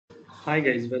Hi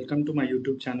guys, welcome to my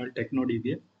YouTube channel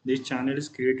TechnoDBA. This channel is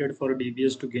created for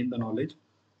DBAs to gain the knowledge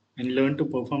and learn to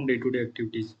perform day-to-day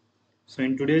activities. So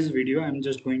in today's video, I'm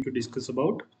just going to discuss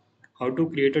about how to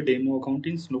create a demo account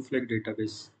in Snowflake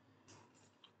database.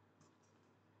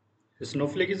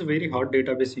 Snowflake is a very hot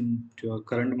database in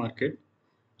current market.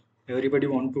 Everybody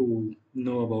want to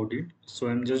know about it. So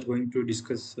I'm just going to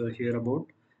discuss here about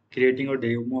creating a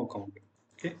demo account.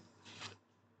 Okay.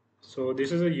 So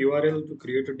this is a URL to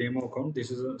create a demo account.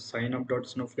 This is a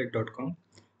signup.snowflake.com.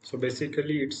 So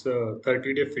basically it's a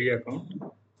 30-day free account,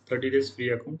 30 days free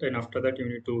account, and after that you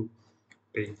need to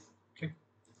pay. Okay.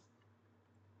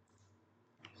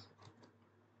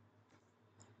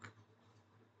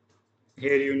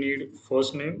 Here you need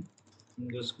first name. I'm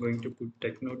just going to put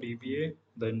TechnoDBA,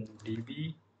 then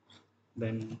DB,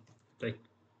 then TechnoDBA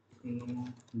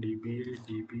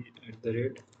at the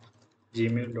rate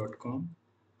gmail.com,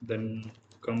 then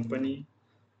company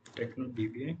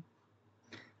TechnoDBA.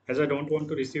 As I don't want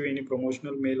to receive any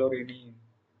promotional mail or any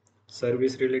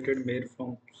service related mail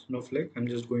from Snowflake, I'm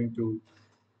just going to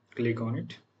click on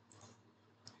it.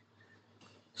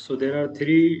 So there are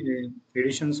three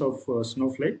editions of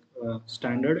Snowflake: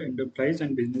 standard, enterprise,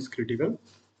 and business critical.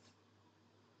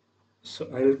 So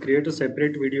I will create a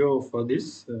separate video for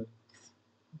this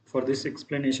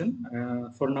explanation.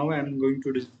 For now, I am going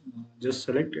to just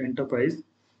select enterprise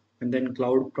and then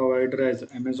cloud provider as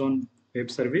Amazon Web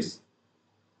Service,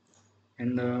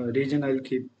 and the region I'll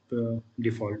keep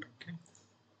default. Okay.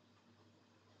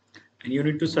 And you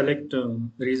need to select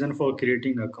reason for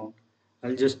creating account.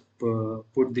 I'll just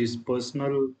put this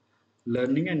personal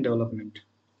learning and development.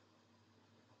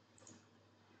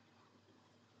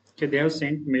 Okay, they have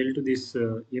sent mail to this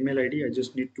email ID. I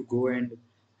just need to go and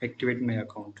activate my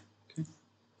account. Okay,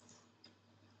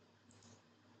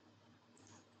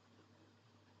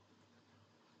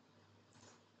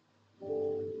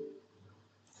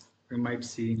 we might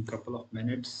see in a couple of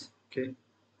minutes. Okay,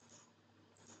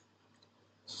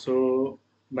 so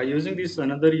by using this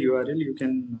another URL, you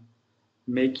can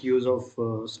make use of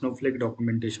Snowflake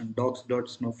documentation,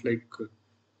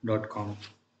 docs.snowflake.com.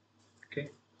 Okay.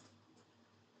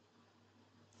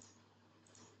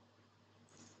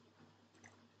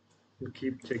 You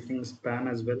keep checking spam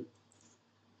as well.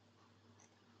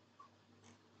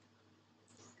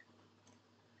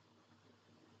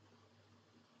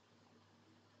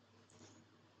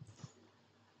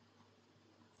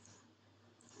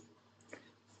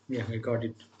 Yeah, I got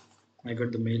it. I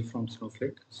got the mail from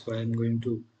Snowflake, so I am going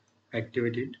to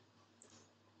activate it.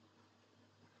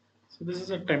 So this is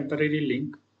a temporary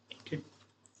link. Okay,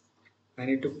 I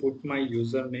need to put my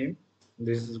username.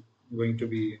 This is going to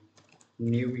be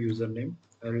new username.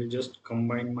 I will just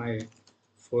combine my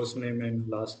first name and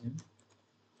last name.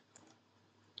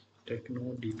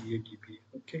 Techno DBA.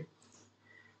 Okay,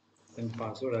 then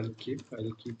password I'll keep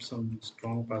some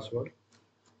strong password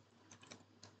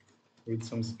with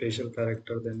some special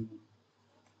character, then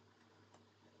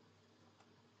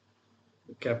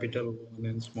capital one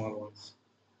and small ones.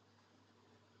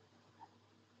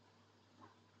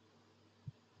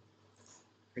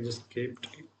 I just kept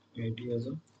it as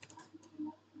a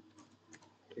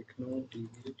Techno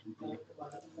DBA.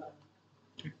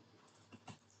 Okay.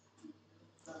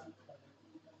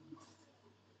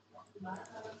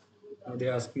 Now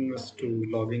they're asking us to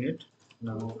log in it.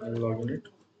 Now I'll log in it.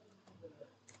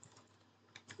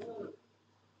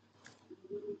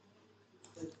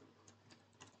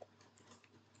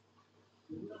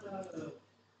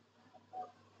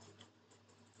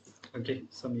 Okay,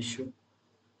 some issue.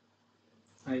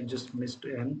 I just missed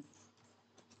N.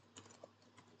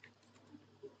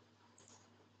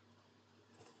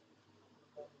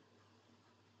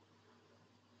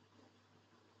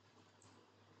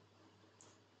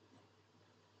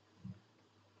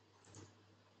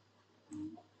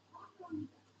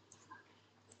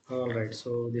 All right,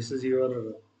 so this is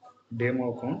your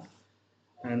demo account,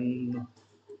 and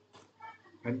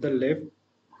at the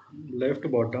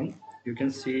left bottom you can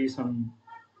see some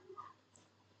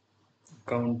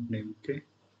account name. Okay,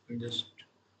 I'll just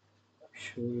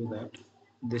show you that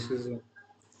this is a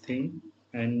thing,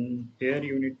 and here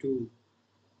you need to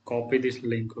copy this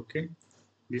link. Okay,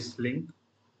 this link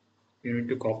you need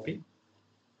to copy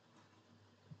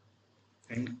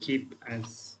and keep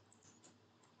as.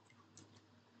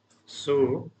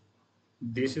 So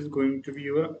this is going to be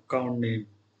your account name,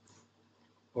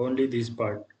 only this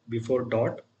part before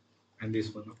dot and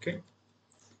this one. Okay,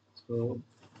 so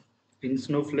in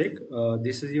Snowflake,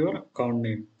 this is your account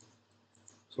name.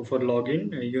 So for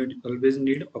login, you always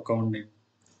need account name.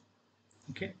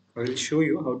 Okay, I will show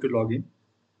you how to log in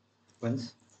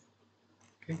once.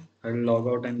 Okay, I'll log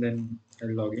out and then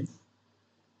I'll log in.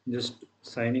 Just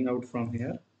signing out from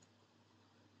here.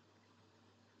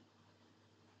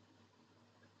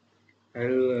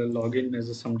 I'll log in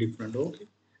as some different, okay,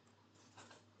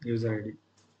 user ID.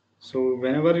 So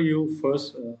whenever you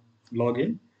first log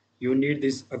in, you need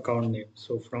this account name.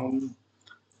 So from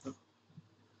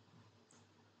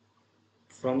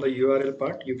the URL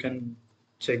part, you can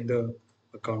check the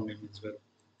account name as well.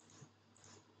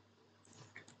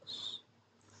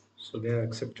 So they have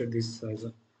accepted this as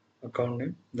a account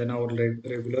name. Then our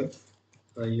regular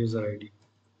user ID.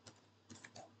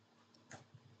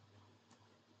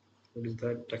 What is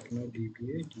that? Techno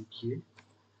DBA DKA.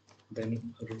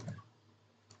 Then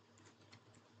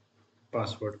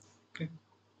password. Okay.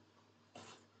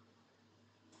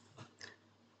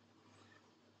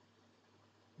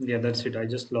 Yeah, that's it. I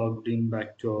just logged in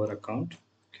back to our account.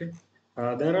 Okay.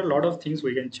 There are a lot of things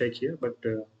we can check here, but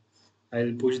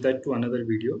I'll push that to another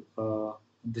video.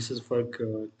 This is for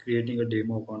creating a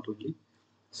demo account only.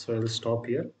 So I'll stop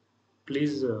here.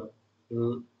 Please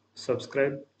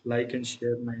subscribe, like, and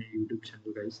share my YouTube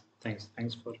channel, guys. Thanks.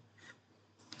 Thanks for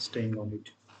staying on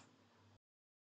it.